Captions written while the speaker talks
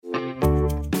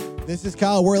This is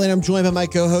Kyle Worley, and I'm joined by my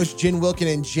co-host Jen Wilkin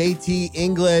and JT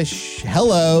English.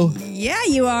 Hello. Yeah,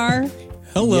 you are.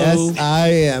 Hello. Yes, I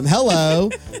am. Hello.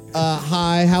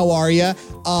 Hi, how are you?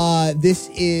 This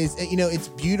is, it's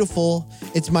beautiful.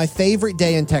 It's my favorite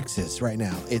day in Texas right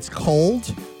now. It's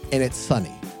cold and it's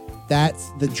sunny. That's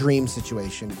the dream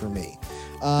situation for me.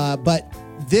 But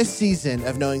this season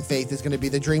of Knowing Faith is going to be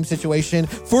the dream situation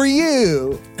for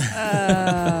you.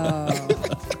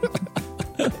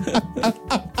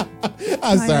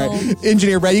 I'm sorry.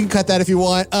 Engineer Brad, you can cut that if you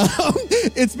want.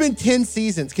 It's been 10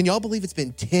 seasons. Can y'all believe it's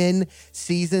been 10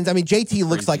 seasons? I mean, JT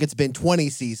looks like it's been 20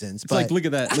 seasons. It's like, look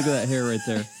at that hair right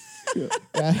there.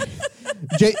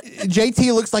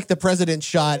 JT looks like the president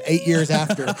shot 8 years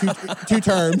after, two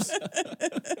terms.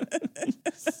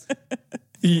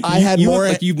 You look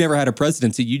like you've never had a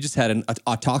presidency. You just had an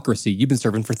autocracy. You've been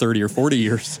serving for 30 or 40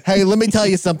 years. Hey, let me tell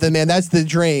you something, man. That's the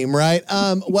dream, right?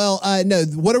 No.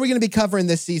 What are we going to be covering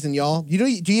this season, y'all? Do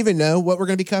you even know what we're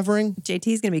going to be covering?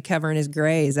 JT's going to be covering his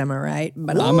grays, am I right?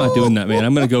 But I'm not doing that, man.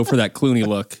 I'm going to go for that Clooney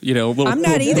look. I'm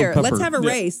not either. Let's have a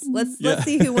race. Let's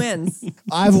see who wins.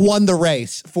 I've won the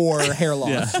race for hair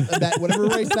loss. Yeah. Whatever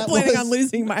race that was. I'm planning on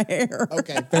losing my hair.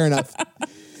 Okay, fair enough.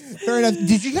 Fair enough.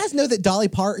 Did you guys know that Dolly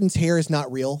Parton's hair is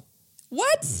not real?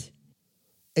 What?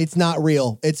 It's not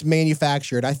real. It's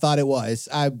manufactured. I thought it was.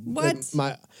 What?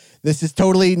 This is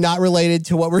totally not related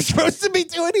to what we're supposed to be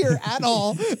doing here at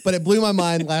all. But it blew my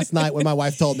mind last night when my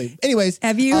wife told me. Anyways,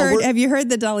 have you heard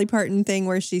the Dolly Parton thing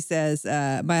where she says,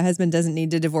 "My husband doesn't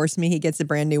need to divorce me. He gets a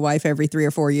brand new wife every 3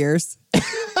 or 4 years."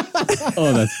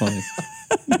 Oh, that's funny.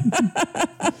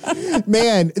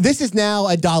 Man, this is now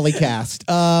a Dolly cast.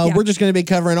 We're just going to be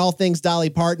covering all things Dolly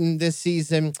Parton this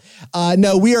season.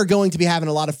 No, we are going to be having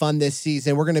a lot of fun this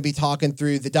season. We're going to be talking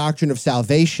through the doctrine of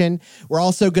salvation. We're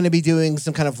also going to be doing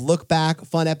some kind of look back,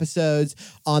 fun episodes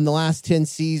on the last 10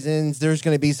 seasons. There's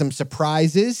going to be some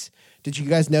surprises. Did you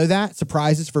guys know that?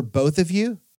 Surprises for both of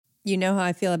you? You know how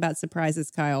I feel about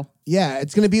surprises, Kyle. Yeah,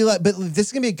 it's going to be like, but this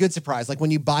is going to be a good surprise. Like when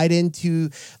you bite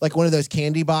into like one of those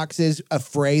candy boxes,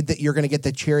 afraid that you're going to get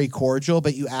the cherry cordial,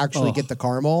 but you actually get the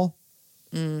caramel.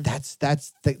 It's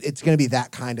going to be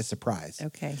that kind of surprise.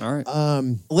 Okay. All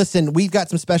right. Listen, we've got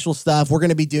some special stuff. We're going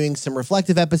to be doing some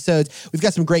reflective episodes. We've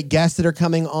got some great guests that are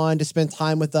coming on to spend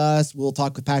time with us. We'll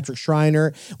talk with Patrick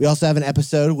Schreiner. We also have an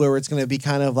episode where it's going to be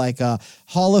kind of like a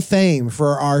Hall of Fame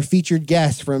for our featured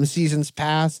guests from seasons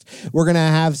past. We're going to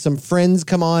have some friends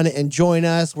come on and join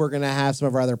us. We're going to have some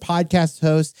of our other podcast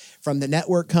hosts from the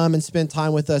network come and spend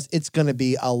time with us. It's going to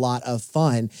be a lot of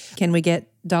fun. Can we get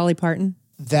Dolly Parton?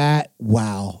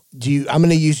 Wow. I'm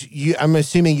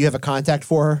assuming you have a contact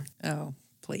for her? Oh,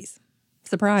 please.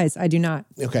 Surprise, I do not.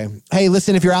 Okay. Hey,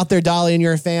 listen, if you're out there, Dolly, and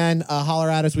you're a fan, holler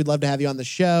at us. We'd love to have you on the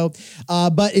show.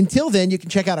 But until then, you can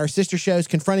check out our sister shows.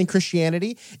 Confronting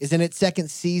Christianity is in its 2nd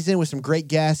season with some great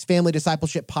guests. Family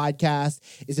Discipleship Podcast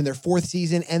is in their 4th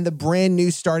season, and the brand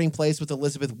new Starting Place with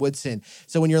Elizabeth Woodson.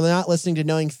 So when you're not listening to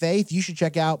Knowing Faith, you should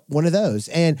check out one of those.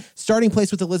 And Starting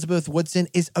Place with Elizabeth Woodson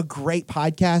is a great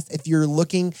podcast if you're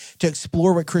looking to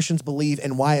explore what Christians believe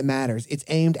and why it matters. It's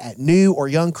aimed at new or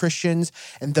young Christians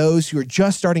and those who are just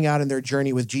starting out in their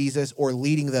journey with Jesus or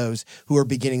leading those who are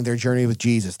beginning their journey with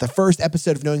Jesus. The first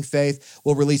episode of Knowing Faith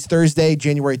will release Thursday,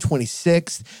 January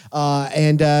 26th.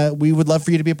 And we would love for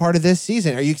you to be a part of this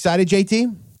season. Are you excited,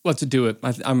 JT? Let's do it.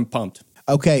 I'm pumped.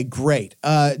 Okay, great.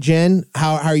 Jen,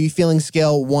 how are you feeling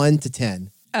scale 1 to 10?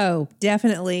 Oh,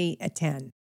 definitely a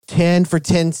 10. 10 for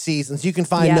 10 seasons. You can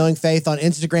find Knowing Faith on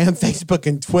Instagram, Facebook,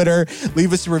 and Twitter.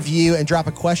 Leave us a review and drop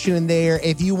a question in there.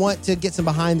 If you want to get some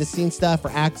behind-the-scenes stuff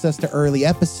or access to early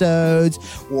episodes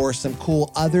or some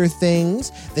cool other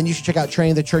things, then you should check out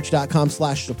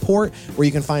trainingthechurch.com/support, where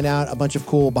you can find out a bunch of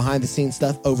cool behind-the-scenes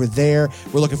stuff over there.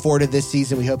 We're looking forward to this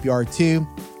season. We hope you are too.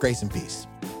 Grace and peace.